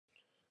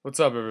What's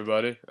up,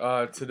 everybody?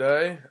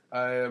 Today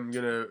I am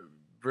gonna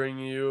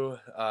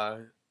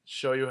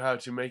show you how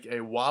to make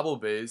a wobble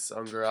bass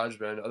on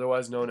GarageBand,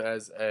 otherwise known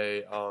as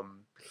you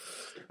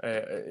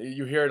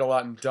hear it a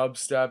lot in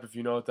dubstep, if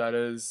you know what that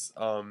is.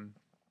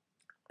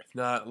 If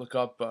not, look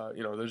up,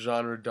 the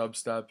genre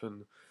dubstep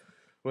and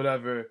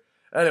whatever.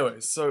 Anyway,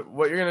 so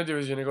what you're gonna do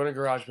is you're gonna go to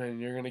GarageBand and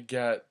you're gonna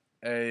get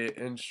a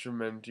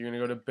instrument. You're gonna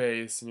go to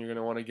bass and you're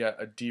gonna want to get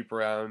a deep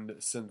round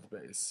synth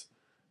bass.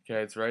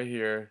 Okay, it's right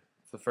here.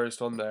 It's the first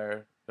one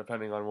there,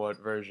 depending on what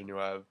version you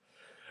have.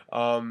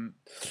 Um,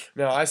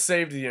 Now I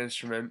saved the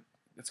instrument.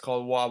 It's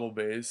called wobble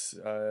bass,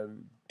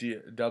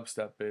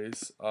 dubstep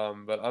bass.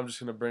 But I'm just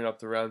gonna bring up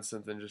the round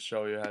synth and just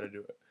show you how to do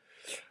it.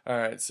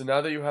 Alright, so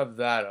now that you have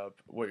that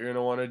up, what you're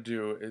gonna want to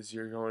do is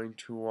you're going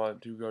to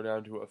want to go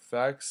down to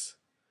effects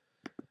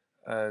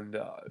and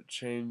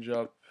change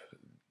up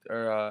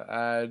or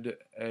add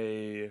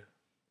a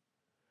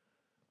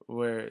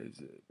where is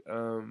it?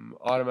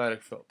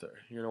 Automatic filter.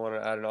 You're gonna want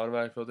to add an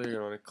automatic filter. You're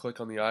gonna want to click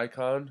on the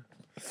icon.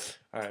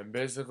 All right.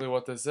 Basically,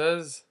 what this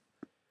is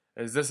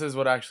this is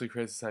what actually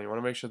creates the sound. You want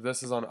to make sure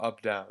this is on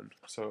up down,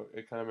 so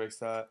it kind of makes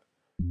that.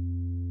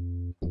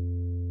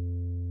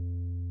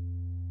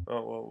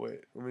 Oh well,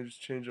 wait. Let me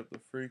just change up the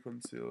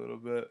frequency a little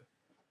bit.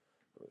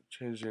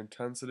 Change the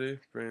intensity.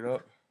 Bring it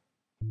up.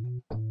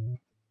 And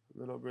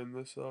then I'll bring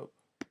this up.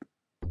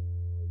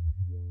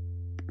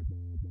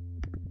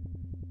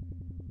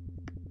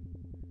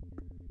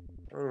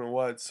 I don't know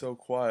why it's so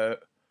quiet.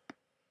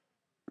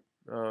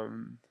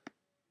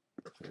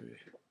 Maybe.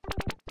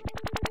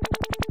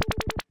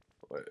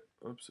 Wait,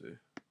 oopsie.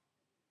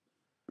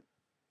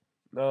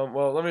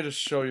 Well, let me just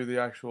show you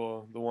the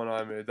one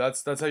I made.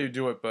 That's how you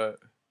do it, but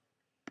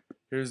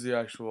here's the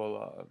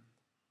actual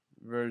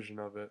version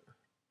of it.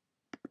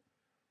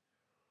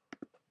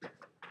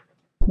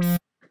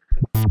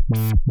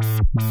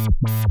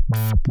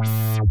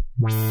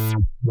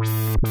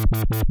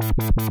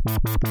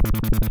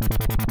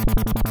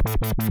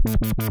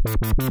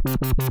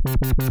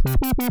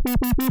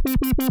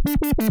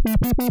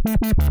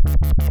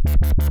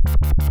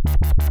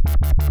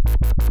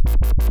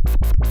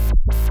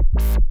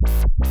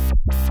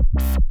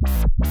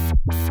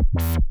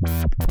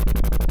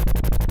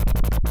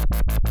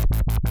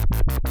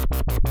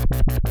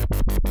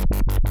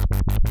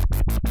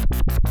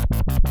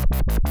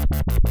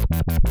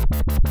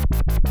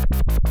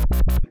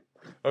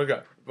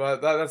 Okay,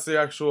 but that's the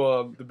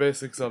actual the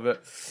basics of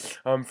it.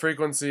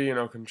 Frequency,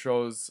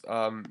 controls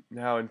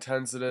how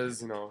intense it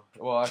is.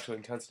 Well, actually,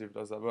 intensity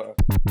does that, but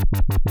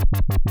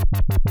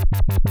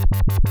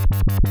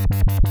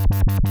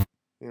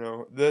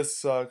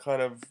this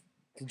kind of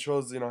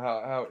controls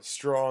how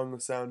strong the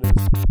sound is.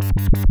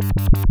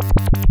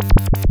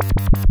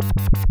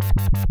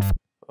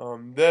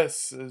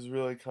 This is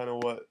really kind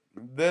of what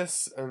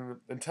this and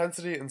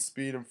intensity and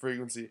speed and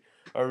frequency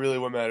are really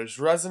what matters.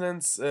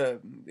 Resonance,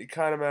 it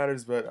kind of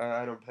matters, but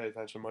I don't pay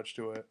attention much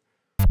to it.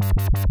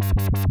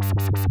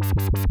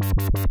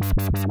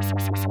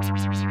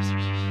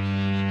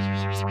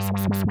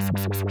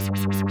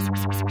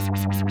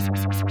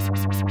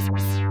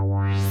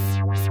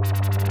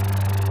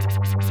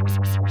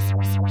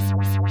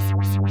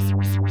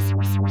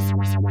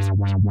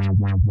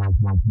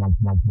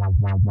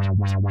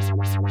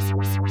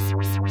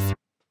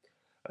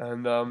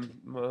 And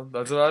well,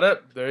 that's about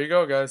it. There you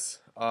go, guys.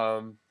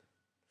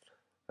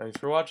 Thanks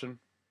for watching.